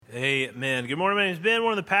Amen. Good morning. My name is Ben,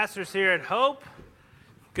 one of the pastors here at Hope.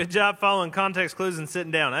 Good job following context clues and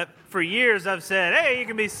sitting down. For years, I've said, hey, you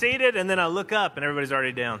can be seated, and then I look up, and everybody's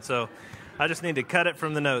already down. So I just need to cut it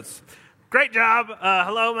from the notes. Great job.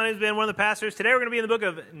 Hello, my name is Ben, one of the pastors. Today we're going to be in the book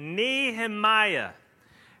of Nehemiah.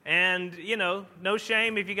 And, no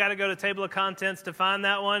shame if you got to go to table of contents to find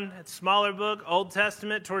that one. It's a smaller book, Old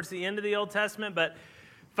Testament, towards the end of the Old Testament. But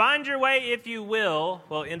find your way, if you will,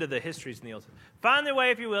 into the histories in the Old Testament. Find your way,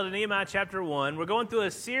 if you will, to Nehemiah chapter 1. We're going through a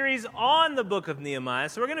series on the book of Nehemiah,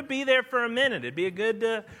 so we're going to be there for a minute. It'd be good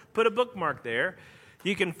to put a bookmark there.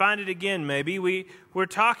 You can find it again, maybe. We're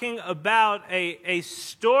talking about a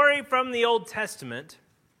story from the Old Testament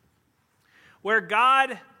where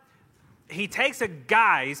God, he takes a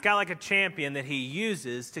guy, he's got like a champion that he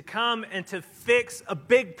uses to come and to fix a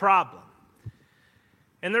big problem.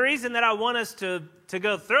 And the reason that I want us to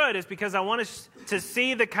go through it is because I want us to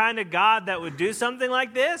see the kind of God that would do something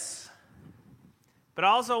like this, but I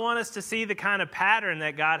also want us to see the kind of pattern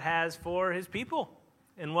that God has for his people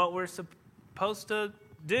and what we're supposed to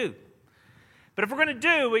do. But if we're going to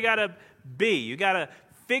do, we got to be. You got to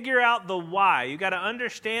figure out the why. You got to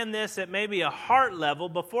understand this at maybe a heart level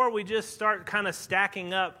before we just start kind of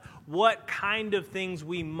stacking up what kind of things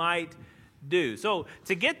we might do. So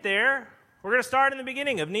to get there, we're going to start in the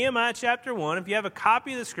beginning of Nehemiah chapter 1. If you have a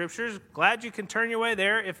copy of the scriptures, glad you can turn your way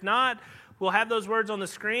there. If not, we'll have those words on the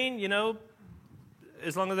screen,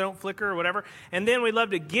 as long as they don't flicker or whatever. And then we'd love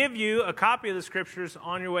to give you a copy of the scriptures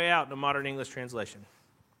on your way out in a modern English translation.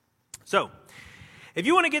 So, if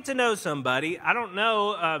you want to get to know somebody, I don't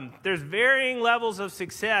know, there's varying levels of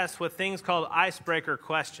success with things called icebreaker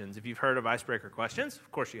questions. If you've heard of icebreaker questions,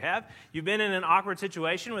 of course you have. You've been in an awkward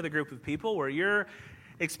situation with a group of people where you're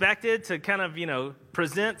expected to kind of,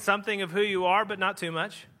 present something of who you are, but not too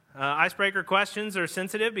much. Icebreaker questions are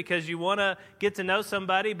sensitive because you want to get to know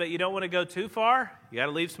somebody, but you don't want to go too far. You got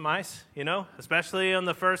to leave some ice, especially on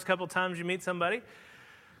the first couple times you meet somebody.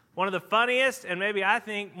 One of the funniest and maybe I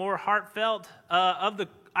think more heartfelt of the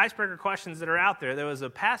icebreaker questions that are out there, there was a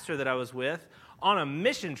pastor that I was with on a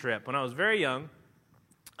mission trip when I was very young,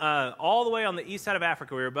 all the way on the east side of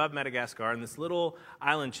Africa. We were above Madagascar in this little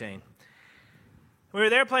island chain. We were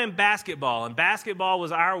there playing basketball, and basketball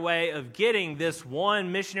was our way of getting this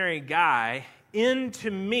one missionary guy in to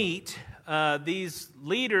meet these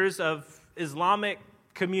leaders of Islamic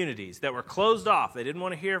communities that were closed off. They didn't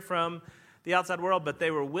want to hear from the outside world, but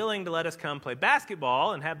they were willing to let us come play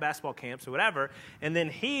basketball and have basketball camps or whatever. And then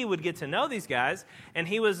he would get to know these guys, and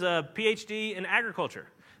he was a PhD in agriculture.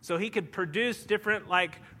 So he could produce different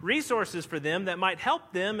resources for them that might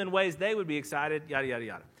help them in ways they would be excited, yada, yada,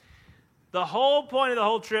 yada. The whole point of the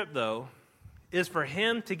whole trip, though, is for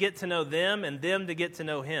him to get to know them and them to get to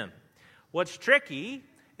know him. What's tricky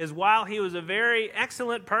is while he was a very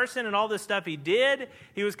excellent person and all this stuff he did,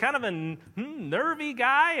 he was kind of a nervy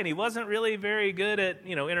guy, and he wasn't really very good at,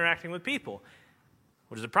 interacting with people,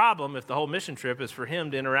 which is a problem if the whole mission trip is for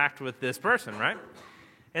him to interact with this person, right?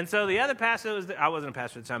 And so the other pastor that was there, I wasn't a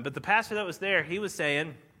pastor at the time, but the pastor that was there, he was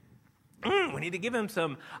saying, we need to give him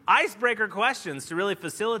some icebreaker questions to really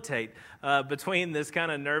facilitate between this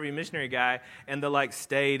kind of nervy missionary guy and the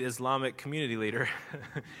staid Islamic community leader.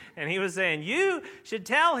 And he was saying, you should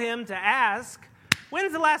tell him to ask,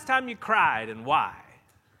 when's the last time you cried and why?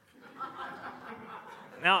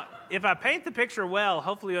 Now, if I paint the picture well,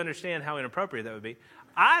 hopefully you understand how inappropriate that would be.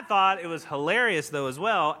 I thought it was hilarious, though, as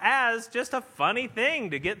well, as just a funny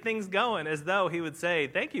thing to get things going, as though he would say,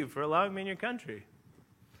 thank you for allowing me in your country.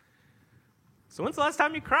 So when's the last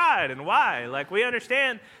time you cried and why? We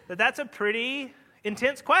understand that that's a pretty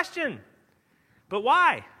intense question. But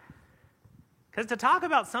why? Because to talk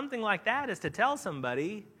about something like that is to tell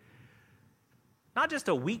somebody not just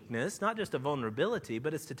a weakness, not just a vulnerability,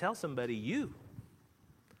 but it's to tell somebody you,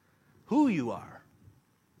 who you are,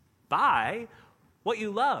 by what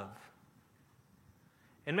you love.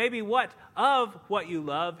 And maybe what of what you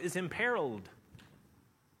love is imperiled.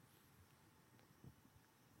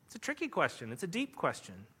 It's a tricky question. It's a deep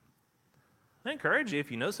question. I encourage you,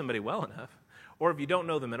 if you know somebody well enough, or if you don't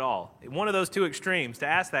know them at all, one of those two extremes, to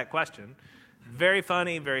ask that question. Very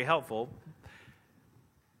funny, very helpful.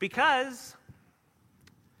 Because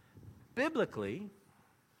biblically,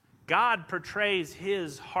 God portrays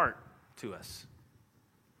his heart to us.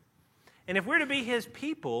 And if we're to be his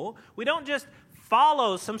people, we don't just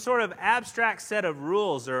follow some sort of abstract set of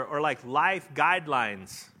rules or life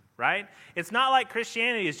guidelines. Right? It's not like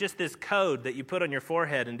Christianity is just this code that you put on your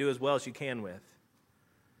forehead and do as well as you can with.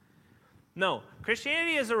 No,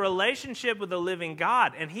 Christianity is a relationship with the living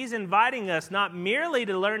God, and he's inviting us not merely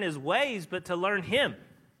to learn his ways, but to learn him.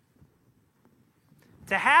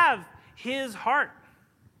 to have his heart,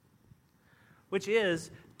 which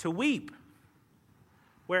is to weep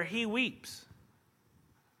where he weeps.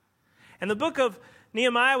 And the book of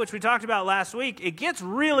Nehemiah, which we talked about last week, it gets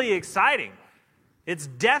really exciting. It's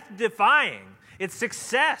death-defying. It's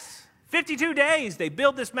success. 52 days they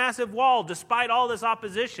build this massive wall despite all this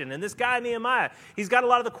opposition. And this guy, Nehemiah, he's got a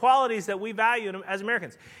lot of the qualities that we value as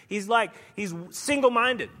Americans. He's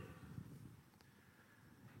single-minded.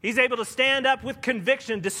 He's able to stand up with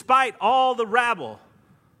conviction despite all the rabble.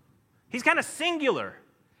 He's kind of singular.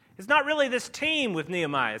 It's not really this team with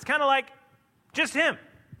Nehemiah. It's kind of like just him.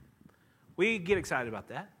 We get excited about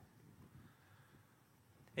that.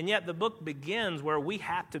 And yet the book begins where we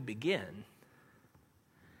have to begin.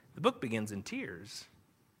 The book begins in tears.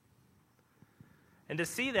 And to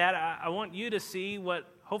see that, I want you to see what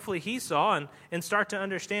hopefully he saw and start to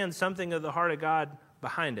understand something of the heart of God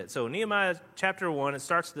behind it. So Nehemiah chapter 1, it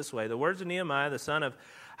starts this way. The words of Nehemiah, the son of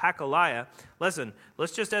Hakaliah. Listen,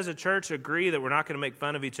 let's just as a church agree that we're not going to make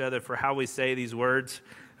fun of each other for how we say these words.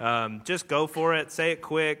 Just go for it. Say it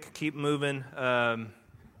quick. Keep moving. I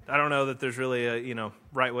don't know that there's really a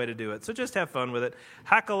right way to do it. So just have fun with it.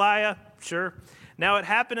 Hakaliah, sure. Now it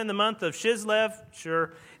happened in the month of Chislev,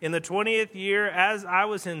 sure, in the 20th year, as I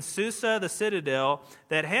was in Susa, the citadel,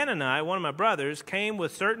 that Hanani, one of my brothers, came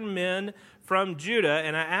with certain men from Judah,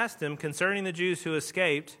 and I asked them concerning the Jews who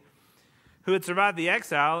escaped, who had survived the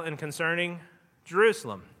exile, and concerning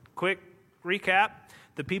Jerusalem. Quick recap.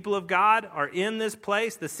 The people of God are in this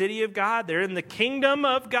place, the city of God. They're in the kingdom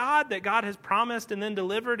of God that God has promised and then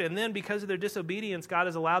delivered, and then because of their disobedience, God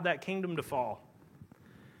has allowed that kingdom to fall.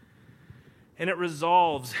 And it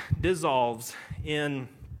dissolves in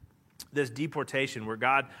this deportation where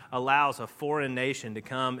God allows a foreign nation to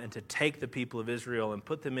come and to take the people of Israel and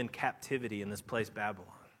put them in captivity in this place, Babylon.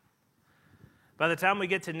 By the time we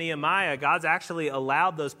get to Nehemiah, God's actually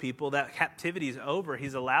allowed those people, that captivity is over.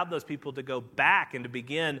 He's allowed those people to go back and to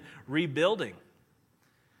begin rebuilding,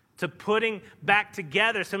 to putting back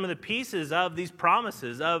together some of the pieces of these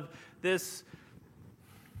promises, of this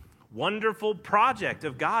wonderful project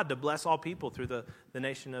of God to bless all people through the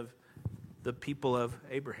nation of the people of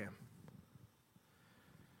Abraham.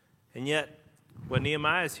 And yet, what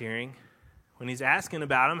Nehemiah is hearing, when he's asking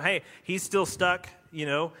about him, hey, he's still stuck,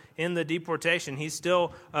 in the deportation. He's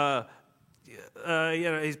still,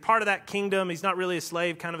 he's part of that kingdom. He's not really a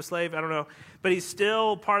slave, kind of a slave, I don't know. But he's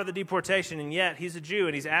still part of the deportation, and yet he's a Jew,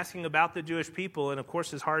 and he's asking about the Jewish people, and of course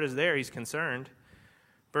his heart is there. He's concerned.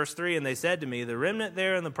 Verse 3, and they said to me, the remnant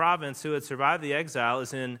there in the province who had survived the exile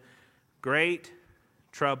is in great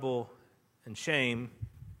trouble and shame.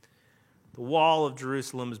 The wall of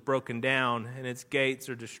Jerusalem is broken down, and its gates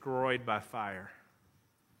are destroyed by fire.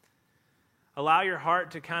 Allow your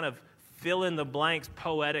heart to kind of fill in the blanks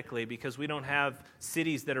poetically, because we don't have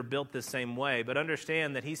cities that are built the same way. But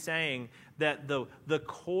understand that he's saying that the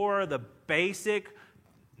core, the basic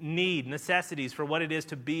necessities for what it is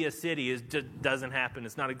to be a city doesn't happen.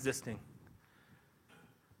 It's not existing.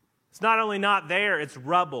 It's not only not there, it's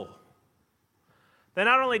rubble. They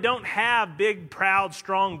not only don't have big, proud,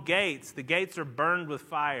 strong gates, the gates are burned with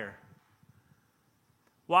fire.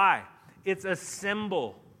 Why? It's a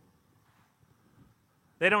symbol.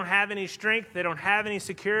 They don't have any strength, they don't have any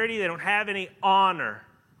security, they don't have any honor.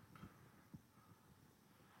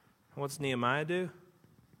 What's Nehemiah do?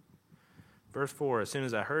 Verse 4, as soon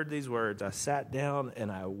as I heard these words, I sat down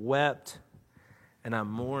and I wept and I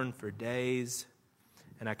mourned for days,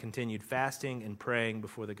 and I continued fasting and praying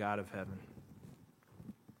before the God of heaven.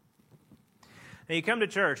 Now you come to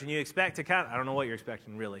church and you expect to I don't know what you're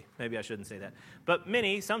expecting really, maybe I shouldn't say that, but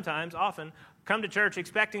many, sometimes, often, come to church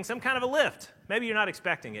expecting some kind of a lift. Maybe you're not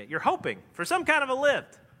expecting it. You're hoping for some kind of a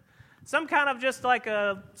lift. Some kind of just like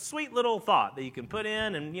a sweet little thought that you can put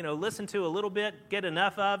in and, listen to a little bit, get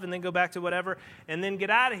enough of, and then go back to whatever, and then get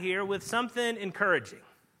out of here with something encouraging.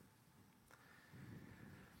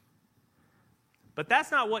 But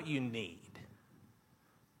that's not what you need.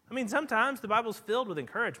 I mean, sometimes the Bible's filled with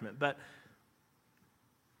encouragement, but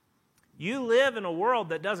you live in a world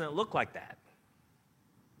that doesn't look like that.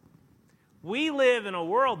 We live in a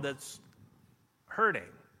world that's hurting.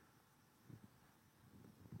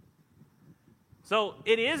 So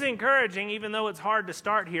it is encouraging, even though it's hard to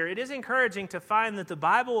start here, it is encouraging to find that the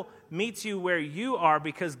Bible meets you where you are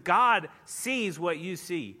because God sees what you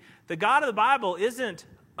see. The God of the Bible isn't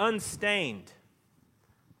unstained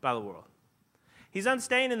by the world. He's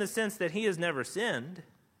unstained in the sense that he has never sinned,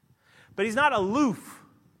 but he's not aloof.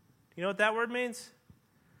 You know what that word means?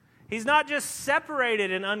 He's not just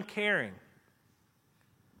separated and uncaring.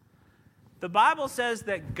 The Bible says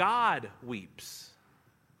that God weeps.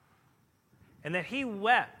 and that he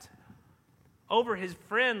wept over his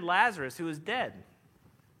friend Lazarus who was dead.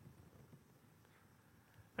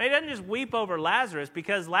 Now, he doesn't just weep over Lazarus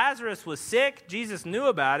because Lazarus was sick. Jesus knew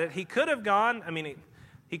about it. He could have gone,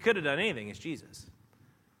 he could have done anything. It's Jesus.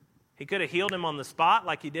 He could have healed him on the spot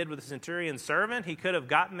like he did with the centurion's servant. He could have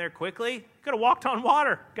gotten there quickly. He could have walked on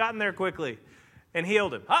water, gotten there quickly, and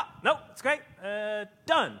healed him. No, it's great.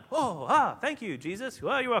 Done. Thank you, Jesus.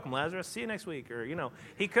 Well, you're welcome, Lazarus. See you next week. Or,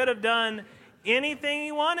 he could have done anything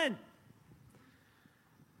he wanted.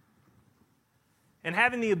 And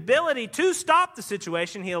having the ability to stop the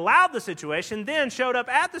situation, he allowed the situation, then showed up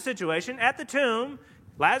at the situation, at the tomb.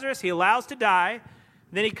 Lazarus, he allows to die.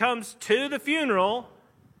 Then he comes to the funeral.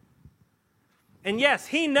 And yes,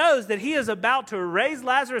 he knows that he is about to raise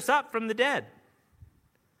Lazarus up from the dead.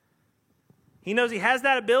 He knows he has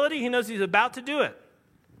that ability. He knows he's about to do it.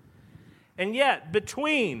 And yet,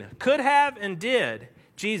 between could have and did,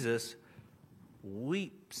 Jesus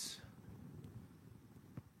weeps.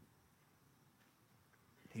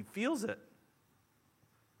 He feels it.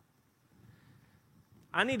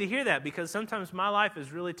 I need to hear that because sometimes my life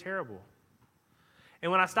is really terrible.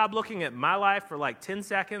 And when I stop looking at my life for like 10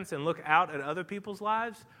 seconds and look out at other people's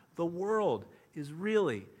lives, the world is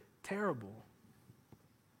really terrible.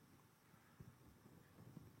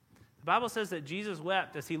 The Bible says that Jesus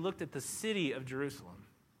wept as he looked at the city of Jerusalem.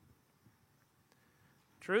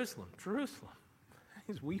 Jerusalem.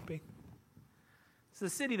 He's weeping. It's the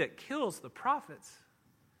city that kills the prophets.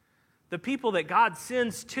 The people that God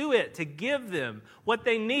sends to it to give them what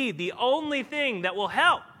they need, the only thing that will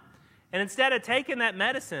help. And instead of taking that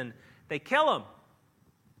medicine, they kill him.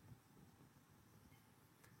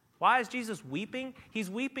 Why is Jesus weeping? He's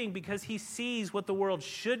weeping because he sees what the world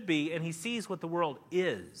should be and he sees what the world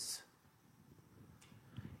is.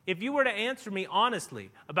 If you were to answer me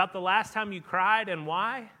honestly about the last time you cried and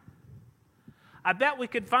why, I bet we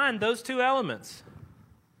could find those two elements.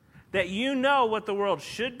 That you know what the world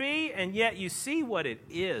should be, and yet you see what it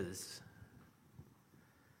is.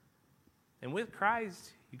 And with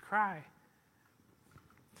Christ, you cry.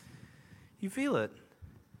 You feel it.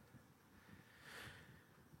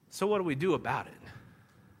 So what do we do about it?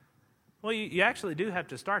 Well, you actually do have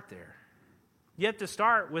to start there. You have to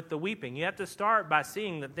start with the weeping. You have to start by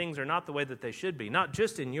seeing that things are not the way that they should be, not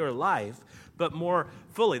just in your life, but more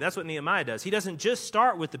fully. That's what Nehemiah does. He doesn't just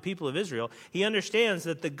start with the people of Israel. He understands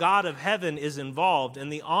that the God of heaven is involved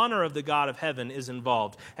and the honor of the God of heaven is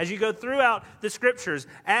involved. As you go throughout the scriptures,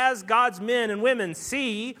 as God's men and women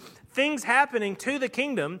see things happening to the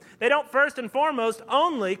kingdom, they don't first and foremost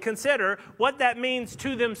only consider what that means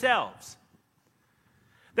to themselves.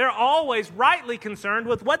 They're always rightly concerned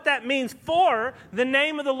with what that means for the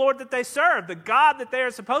name of the Lord that they serve, the God that they are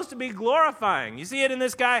supposed to be glorifying. You see it in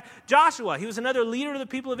this guy, Joshua. He was another leader of the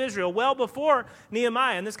people of Israel well before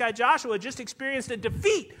Nehemiah. And this guy, Joshua, just experienced a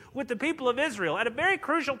defeat with the people of Israel at a very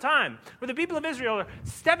crucial time where the people of Israel are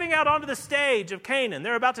stepping out onto the stage of Canaan.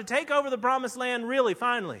 They're about to take over the promised land really,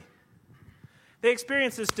 finally. They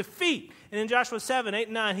experience this defeat. And in Joshua 7, 8,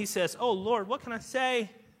 and 9, he says, "Oh, Lord, what can I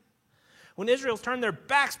say? When Israel's turned their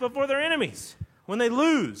backs before their enemies, when they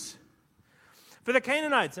lose. For the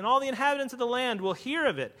Canaanites and all the inhabitants of the land will hear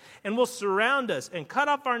of it and will surround us and cut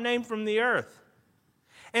off our name from the earth.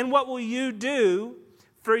 And what will you do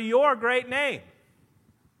for your great name?"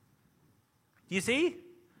 You see?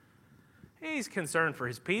 He's concerned for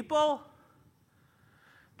his people,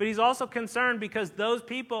 but he's also concerned because those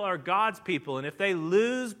people are God's people. And if they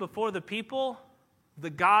lose before the people, the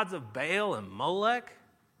gods of Baal and Molech,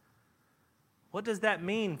 what does that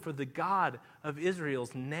mean for the God of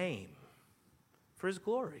Israel's name? For his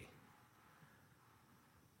glory.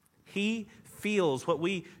 He feels what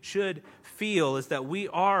we should feel is that we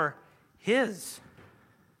are his.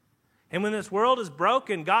 And when this world is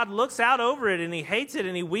broken, God looks out over it and he hates it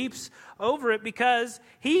and he weeps over it because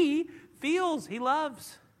he feels, he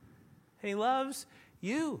loves. And he loves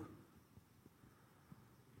you.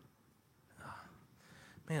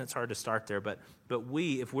 Man, it's hard to start there, but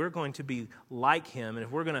we, if we're going to be like him, and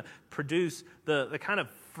if we're going to produce the kind of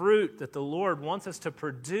fruit that the Lord wants us to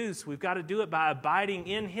produce, we've got to do it by abiding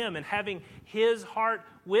in him and having his heart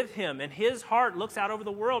with him. And his heart looks out over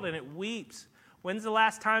the world and it weeps. When's the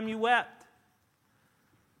last time you wept?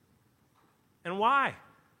 And why?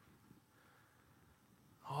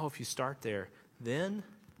 Oh, if you start there, then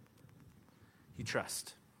you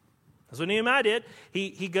trust. That's what Nehemiah did.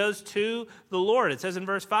 He goes to the Lord. It says in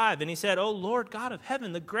verse 5, and he said, "O Lord God of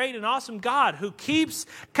heaven, the great and awesome God who keeps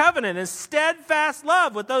covenant and steadfast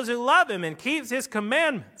love with those who love him and keeps his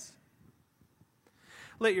commandments.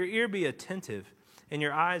 Let your ear be attentive and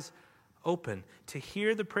your eyes open to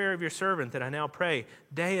hear the prayer of your servant that I now pray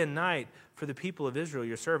day and night for the people of Israel,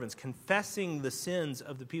 your servants, confessing the sins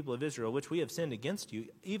of the people of Israel, which we have sinned against you.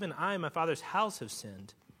 Even I and my father's house have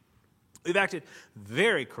sinned. We've acted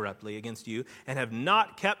very corruptly against you and have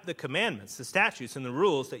not kept the commandments, the statutes, and the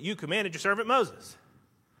rules that you commanded your servant Moses.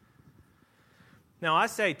 Now, I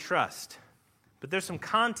say trust, but there's some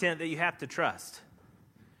content that you have to trust.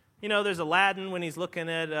 You know, there's Aladdin when he's looking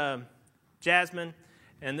at Jasmine,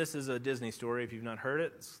 and this is a Disney story if you've not heard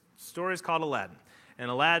it. The story is called Aladdin.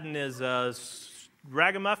 And Aladdin is a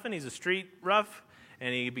ragamuffin, he's a street rough,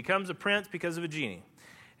 and he becomes a prince because of a genie.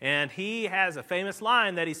 And he has a famous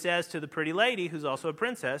line that he says to the pretty lady, who's also a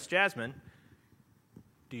princess, Jasmine,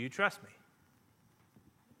 "Do you trust me?"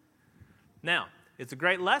 Now, it's a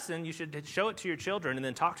great lesson. You should show it to your children and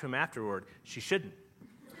then talk to them afterward. She shouldn't.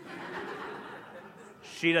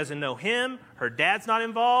 She doesn't know him. Her dad's not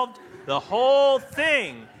involved. The whole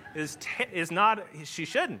thing is not, she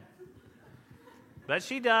shouldn't. But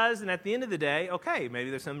she does, and at the end of the day, okay, maybe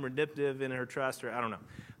there's some redemptive in her trust, or I don't know.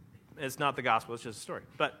 It's not the gospel, it's just a story.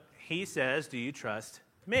 But he says, "Do you trust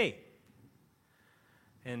me?"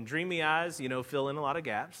 And dreamy eyes, fill in a lot of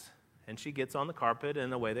gaps. And she gets on the carpet,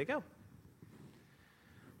 and away they go.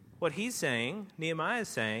 What he's saying, Nehemiah is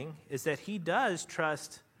saying, is that he does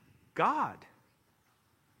trust God.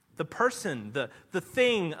 The person, the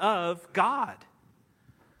thing of God.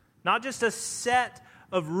 Not just a set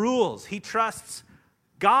of rules. He trusts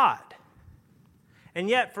God. And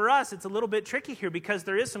yet, for us, it's a little bit tricky here because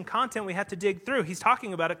there is some content we have to dig through. He's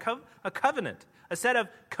talking about a covenant, a set of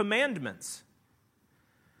commandments.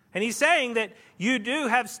 And he's saying that you do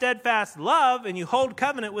have steadfast love, and you hold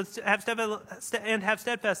covenant have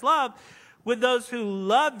steadfast love with those who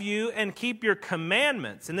love you and keep your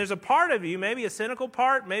commandments. And there's a part of you, maybe a cynical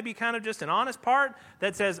part, maybe kind of just an honest part,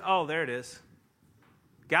 that says, "Oh, there it is.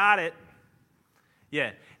 Got it.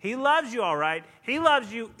 Yeah, he loves you all right. He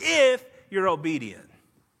loves you if you're obedient.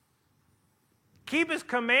 Keep his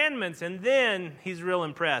commandments, and then he's real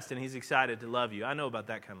impressed, and he's excited to love you." I know about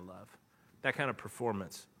that kind of love, that kind of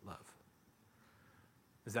performance love.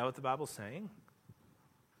 Is that what the Bible's saying?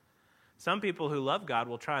 Some people who love God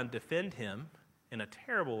will try and defend him in a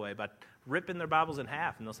terrible way by ripping their Bibles in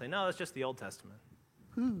half, and they'll say, "No, that's just the Old Testament."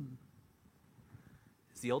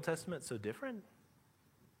 Is the Old Testament so different?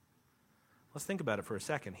 Let's think about it for a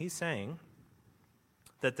second. He's saying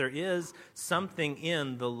that there is something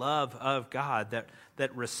in the love of God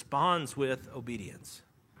that responds with obedience.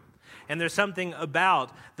 And there's something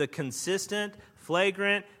about the consistent,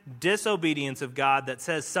 flagrant disobedience of God that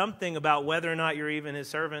says something about whether or not you're even his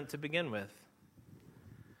servant to begin with.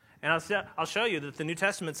 And I'll show you that the New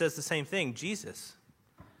Testament says the same thing. Jesus.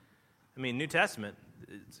 New Testament,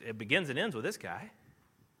 it begins and ends with this guy.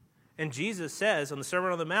 And Jesus says on the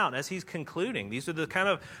Sermon on the Mount, as he's concluding, these are the kind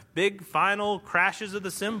of big final crashes of the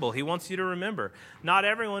cymbal he wants you to remember. "Not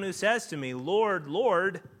everyone who says to me, 'Lord,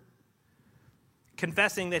 Lord,'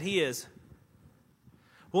 confessing that he is,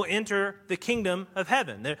 will enter the kingdom of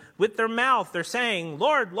heaven." With their mouth, they're saying,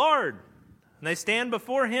 "Lord, Lord," and they stand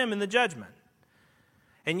before him in the judgment.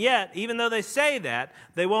 And yet, even though they say that,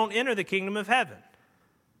 they won't enter the kingdom of heaven.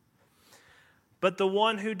 "But the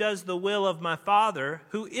one who does the will of my Father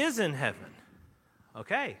who is in heaven."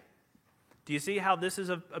 Okay. Do you see how this is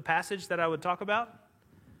a passage that I would talk about?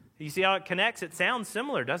 You see how it connects? It sounds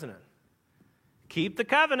similar, doesn't it? Keep the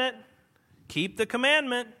covenant. Keep the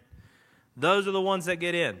commandment. Those are the ones that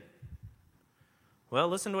get in. Well,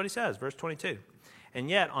 listen to what he says, verse 22. "And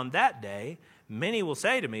yet on that day, many will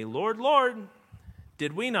say to me, 'Lord, Lord,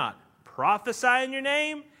 did we not prophesy in your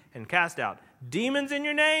name and cast out demons in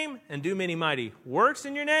your name and do many mighty works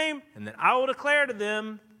in your name?' And then I will declare to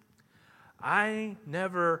them, 'I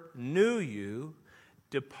never knew you.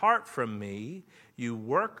 Depart from me, you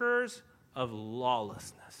workers of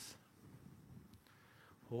lawlessness.'"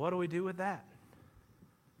 Well, what do we do with that?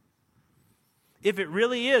 If it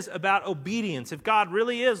really is about obedience, if God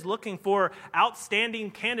really is looking for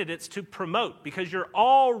outstanding candidates to promote because you're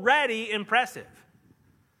already impressive,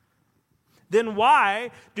 then why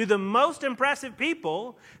do the most impressive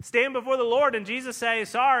people stand before the Lord and Jesus say,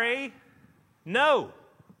 "Sorry, no"?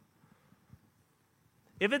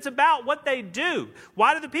 If it's about what they do,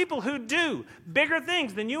 why do the people who do bigger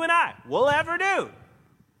things than you and I will ever do,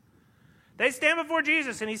 they stand before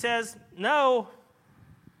Jesus and he says, "No"?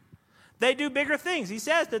 They do bigger things. He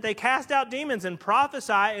says that they cast out demons and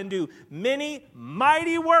prophesy and do many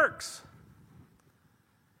mighty works.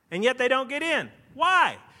 And yet they don't get in.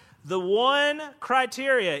 Why? The one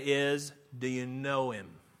criteria is, do you know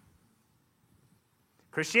him?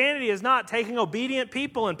 Christianity is not taking obedient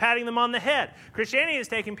people and patting them on the head. Christianity is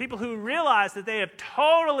taking people who realize that they have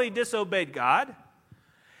totally disobeyed God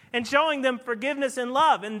and showing them forgiveness and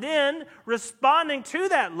love. And then responding to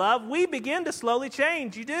that love, we begin to slowly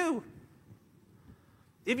change. You do.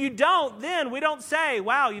 If you don't, then we don't say,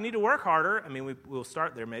 wow, you need to work harder. I mean, we'll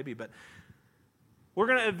start there maybe, but we're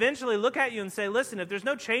going to eventually look at you and say, listen, if there's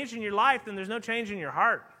no change in your life, then there's no change in your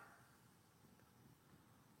heart.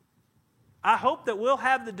 I hope that we'll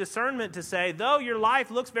have the discernment to say, though your life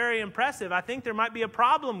looks very impressive, I think there might be a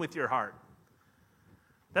problem with your heart.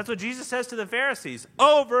 That's what Jesus says to the Pharisees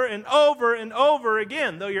over and over and over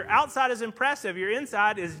again. Though your outside is impressive, your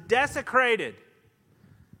inside is desecrated.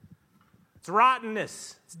 It's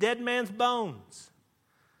rottenness. It's dead man's bones.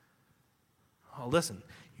 Oh, listen,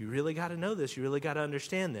 you really got to know this. You really got to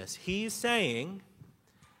understand this. He's saying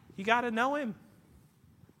you got to know him.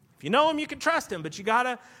 If you know him, you can trust him, but you got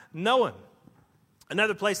to know him.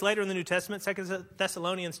 Another place later in the New Testament, 2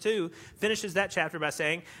 Thessalonians 2, finishes that chapter by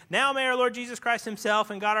saying, now may our Lord Jesus Christ himself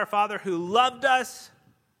and God our Father, who loved us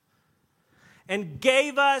and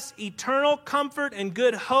gave us eternal comfort and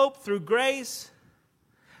good hope through grace,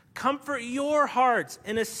 comfort your hearts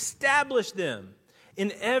and establish them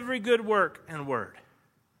in every good work and word.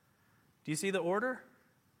 Do you see the order?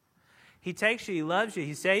 He takes you, he loves you,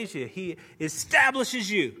 he saves you, he establishes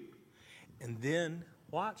you. And then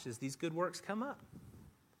watch as these good works come up.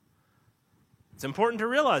 It's important to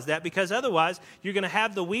realize that, because otherwise you're going to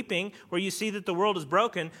have the weeping where you see that the world is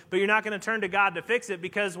broken, but you're not going to turn to God to fix it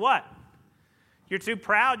because what? You're too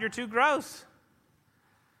proud, you're too gross.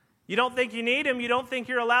 You don't think you need him, you don't think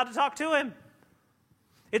you're allowed to talk to him.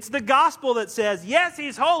 It's the gospel that says, yes,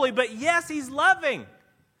 he's holy, but yes, he's loving.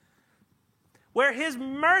 Where his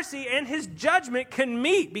mercy and his judgment can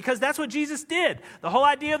meet, because that's what Jesus did. The whole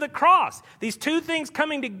idea of the cross, these two things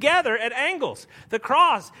coming together at angles. The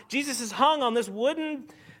cross, Jesus is hung on this wooden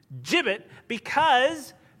gibbet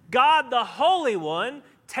because God, the Holy One,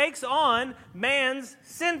 takes on man's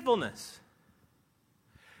sinfulness.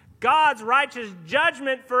 God's righteous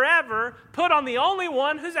judgment forever put on the only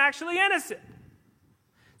one who's actually innocent,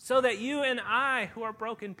 so that you and I, who are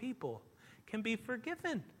broken people, can be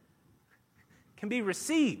forgiven, can be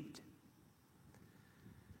received.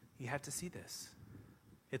 You have to see this.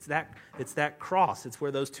 It's that cross. It's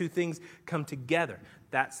where those two things come together.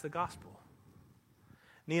 That's the gospel.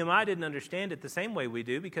 Nehemiah didn't understand it the same way we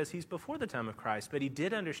do because he's before the time of Christ, but he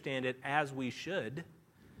did understand it as we should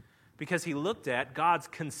because he looked at God's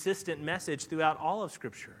consistent message throughout all of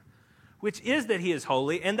Scripture, which is that he is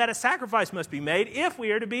holy and that a sacrifice must be made if we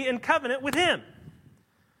are to be in covenant with him.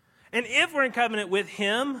 And if we're in covenant with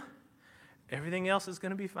him, everything else is going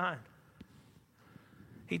to be fine.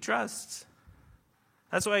 He trusts.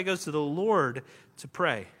 That's why he goes to the Lord to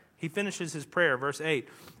pray. He finishes his prayer, verse 8.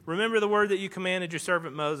 Remember the word that you commanded your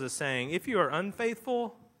servant Moses, saying, if you are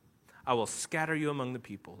unfaithful, I will scatter you among the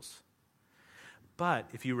peoples. But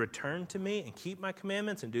if you return to me and keep my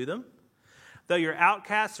commandments and do them, though your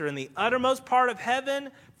outcasts are in the uttermost part of heaven,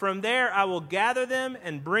 from there I will gather them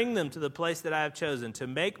and bring them to the place that I have chosen, to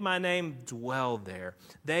make my name dwell there.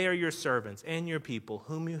 They are your servants and your people,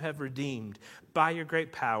 whom you have redeemed by your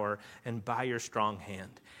great power and by your strong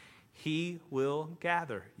hand. He will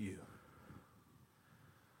gather you.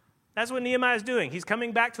 That's what Nehemiah is doing. He's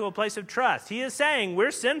coming back to a place of trust. He is saying,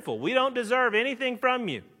 we're sinful. We don't deserve anything from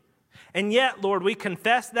you. And yet, Lord, we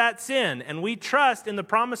confess that sin, and we trust in the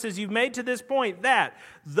promises you've made to this point that,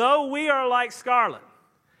 though we are like scarlet,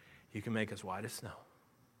 you can make us white as snow.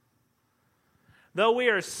 Though we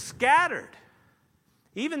are scattered,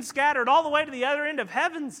 even scattered all the way to the other end of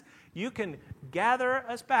heavens, you can gather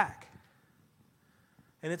us back.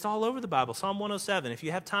 And it's all over the Bible. Psalm 107. If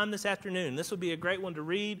you have time this afternoon, this would be a great one to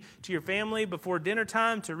read to your family before dinner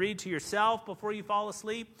time, to read to yourself before you fall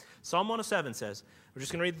asleep. Psalm 107 says, we're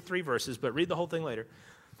just going to read the 3 verses, but read the whole thing later.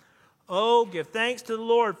 Oh, give thanks to the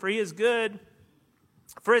Lord, for he is good,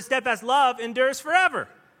 for his steadfast love endures forever.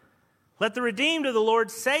 Let the redeemed of the Lord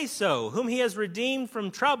say so, whom he has redeemed from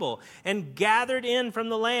trouble and gathered in from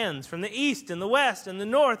the lands, from the east and the west and the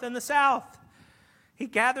north and the south. He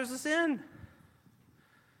gathers us in.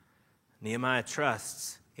 Nehemiah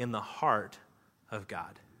trusts in the heart of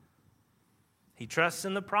God. He trusts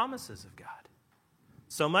in the promises of God.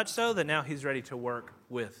 So much so that now he's ready to work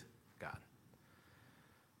with God.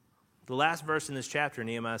 The last verse in this chapter,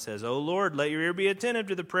 Nehemiah says, O Lord, let your ear be attentive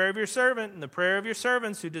to the prayer of your servant and the prayer of your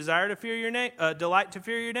servants who desire to fear your name, delight to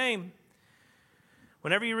fear your name.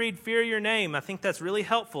 Whenever you read fear your name, I think that's really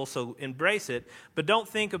helpful, so embrace it. But don't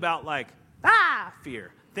think about like,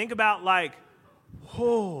 fear. Think about like,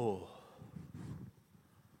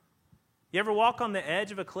 You ever walk on the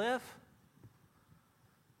edge of a cliff?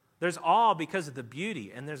 There's awe because of the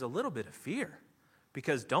beauty, and there's a little bit of fear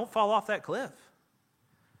because don't fall off that cliff.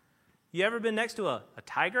 You ever been next to a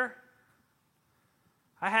tiger?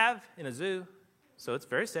 I have, in a zoo, so it's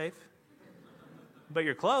very safe. But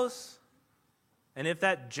you're close. And if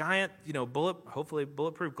that giant, hopefully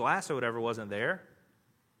bulletproof glass or whatever wasn't there,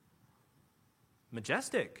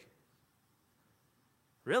 majestic.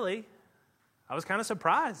 Really, I was kind of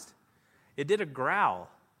surprised. It did a growl.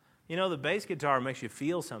 The bass guitar makes you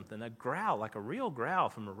feel something. A growl, like a real growl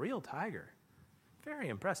from a real tiger. Very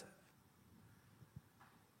impressive.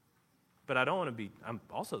 But I don't want to be, I'm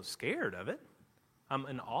also scared of it. I'm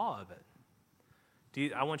in awe of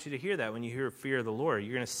it. I want you to hear that when you hear fear of the Lord.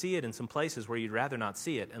 You're going to see it in some places where you'd rather not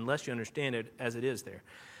see it unless you understand it as it is there.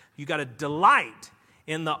 You got to delight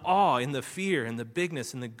in the awe, in the fear, in the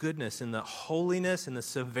bigness, in the goodness, in the holiness, in the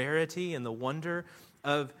severity, and the wonder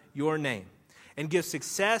of your name. And give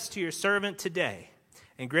success to your servant today,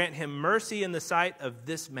 and grant him mercy in the sight of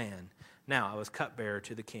this man. Now, I was cupbearer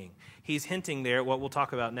to the king. He's hinting there at what we'll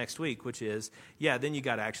talk about next week, which is, then you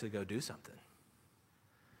got to actually go do something.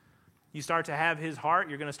 You start to have his heart,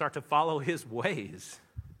 you're going to start to follow his ways.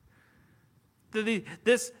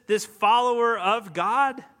 This follower of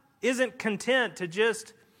God isn't content to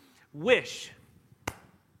just wish.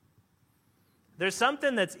 There's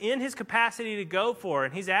something that's in his capacity to go for,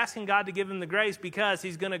 and he's asking God to give him the grace because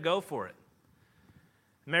he's going to go for it.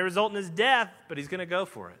 It may result in his death, but he's going to go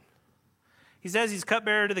for it. He says he's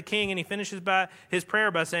cupbearer to the king, and he finishes by his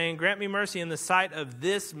prayer by saying, grant me mercy in the sight of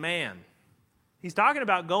this man. He's talking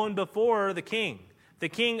about going before the King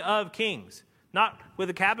of kings. Not with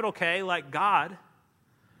a capital K like God,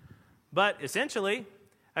 but essentially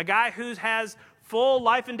a guy who has full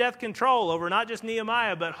life and death control over not just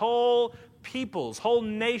Nehemiah, but whole peoples, whole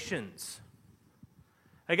nations.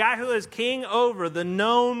 A guy who is king over the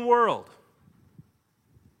known world.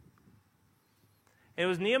 It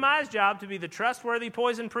was Nehemiah's job to be the trustworthy,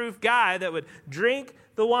 poison-proof guy that would drink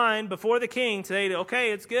the wine before the king to say,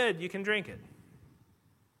 okay, it's good, you can drink it.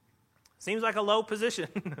 Seems like a low position,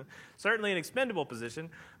 certainly an expendable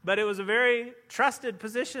position, but it was a very trusted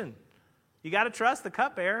position. You got to trust the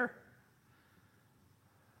cupbearer.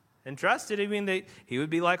 And trusted, I mean, that he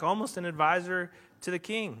would be like almost an advisor to the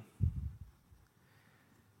king.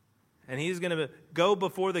 And he's going to go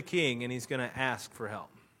before the king and he's going to ask for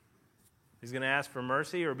help. He's going to ask for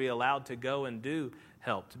mercy or be allowed to go and do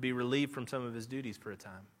help, to be relieved from some of his duties for a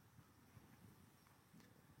time.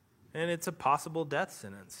 And it's a possible death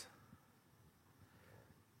sentence.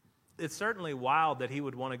 It's certainly wild that he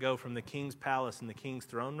would want to go from the king's palace and the king's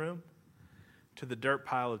throne room to the dirt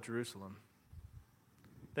pile of Jerusalem.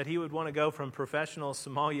 That he would want to go from professional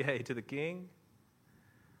sommelier to the king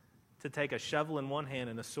to take a shovel in one hand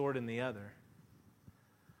and a sword in the other,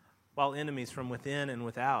 while enemies from within and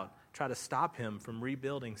without try to stop him from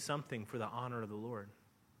rebuilding something for the honor of the Lord.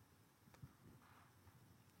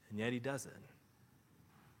 And yet he does it.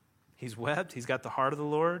 He's wept, he's got the heart of the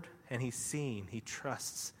Lord, and he's seen, he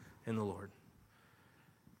trusts in the Lord.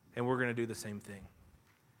 And we're going to do the same thing.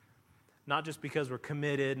 Not just because we're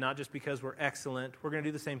committed, not just because we're excellent. We're going to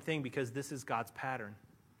do the same thing because this is God's pattern.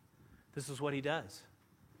 This is what he does.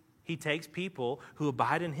 He takes people who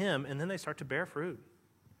abide in him, and then they start to bear fruit.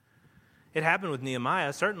 It happened with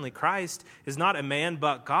Nehemiah. Certainly Christ is not a man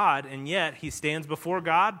but God, and yet he stands before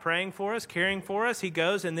God praying for us, caring for us. He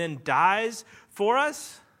goes and then dies for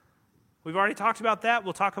us. We've already talked about that.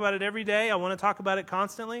 We'll talk about it every day. I want to talk about it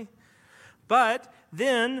constantly. But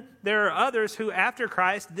then there are others who after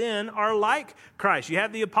Christ then are like Christ. You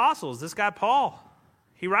have the apostles. This guy Paul,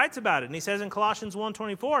 he writes about it. And he says in Colossians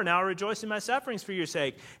 1:24, now I rejoice in my sufferings for your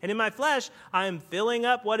sake. And in my flesh I am filling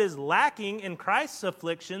up what is lacking in Christ's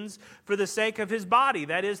afflictions for the sake of his body.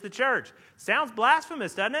 That is the church. Sounds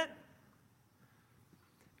blasphemous, doesn't it?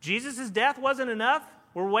 Jesus' death wasn't enough.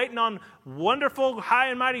 We're waiting on wonderful, high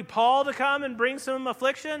and mighty Paul to come and bring some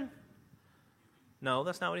affliction. No,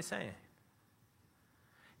 that's not what he's saying.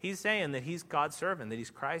 He's saying that he's God's servant, that he's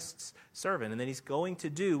Christ's servant, and that he's going to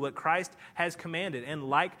do what Christ has commanded. And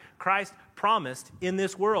like Christ promised, in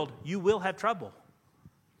this world, you will have trouble.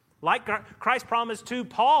 Like Christ promised to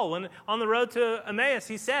Paul when on the road to Emmaus,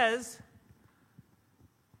 he says,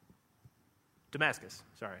 Damascus,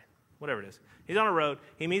 whatever it is. He's on a road,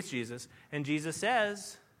 he meets Jesus, and Jesus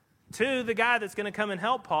says to the guy that's going to come and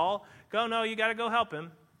help Paul, you got to go help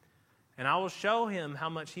him, and I will show him how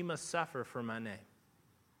much he must suffer for my name.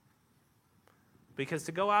 Because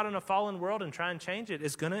to go out in a fallen world and try and change it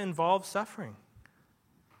is going to involve suffering.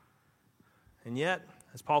 And yet,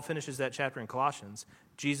 as Paul finishes that chapter in Colossians,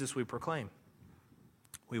 Jesus we proclaim.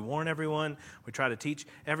 We warn everyone. We try to teach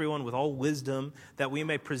everyone with all wisdom, that we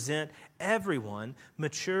may present everyone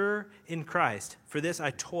mature in Christ. For this I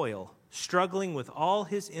toil, struggling with all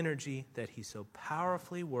his energy that he so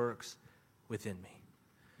powerfully works within me.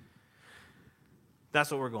 That's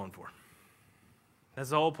what we're going for. That's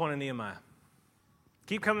the whole point of Nehemiah.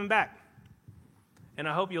 Keep coming back. And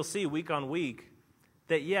I hope you'll see week on week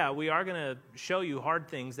that, we are going to show you hard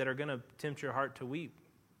things that are going to tempt your heart to weep.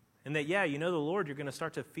 And that, you know the Lord, you're going to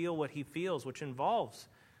start to feel what he feels, which involves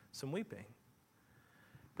some weeping.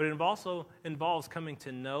 But it also involves coming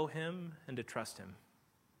to know him and to trust him.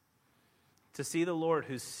 To see the Lord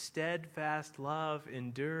whose steadfast love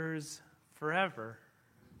endures forever.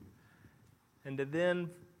 And to then,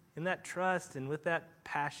 in that trust and with that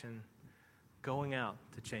passion, going out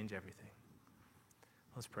to change everything.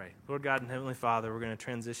 Let's pray. Lord God and Heavenly Father, we're going to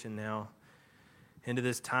transition now into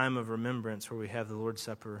this time of remembrance where we have the Lord's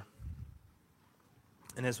Supper.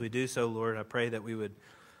 And as we do so, Lord, I pray that we would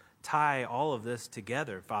tie all of this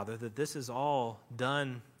together, Father, that this is all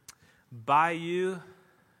done by you,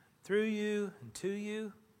 through you, and to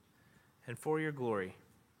you, and for your glory.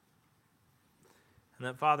 And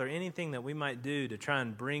that, Father, anything that we might do to try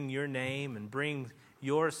and bring your name and bring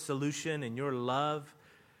your solution and your love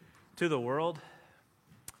to the world,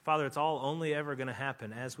 Father, it's all only ever going to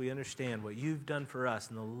happen as we understand what you've done for us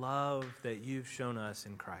and the love that you've shown us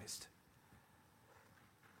in Christ.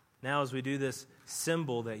 Now, as we do this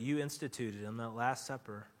symbol that you instituted in that Last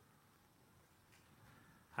Supper,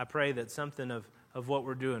 I pray that something of what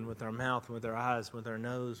we're doing with our mouth, with our eyes, with our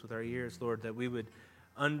nose, with our ears, Lord, that we would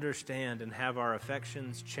understand and have our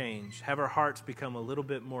affections change, have our hearts become a little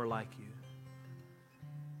bit more like you.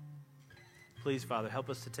 Please, Father, help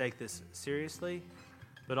us to take this seriously,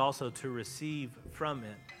 but also to receive from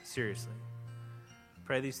it seriously.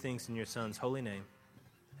 Pray these things in your Son's holy name.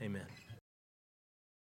 Amen.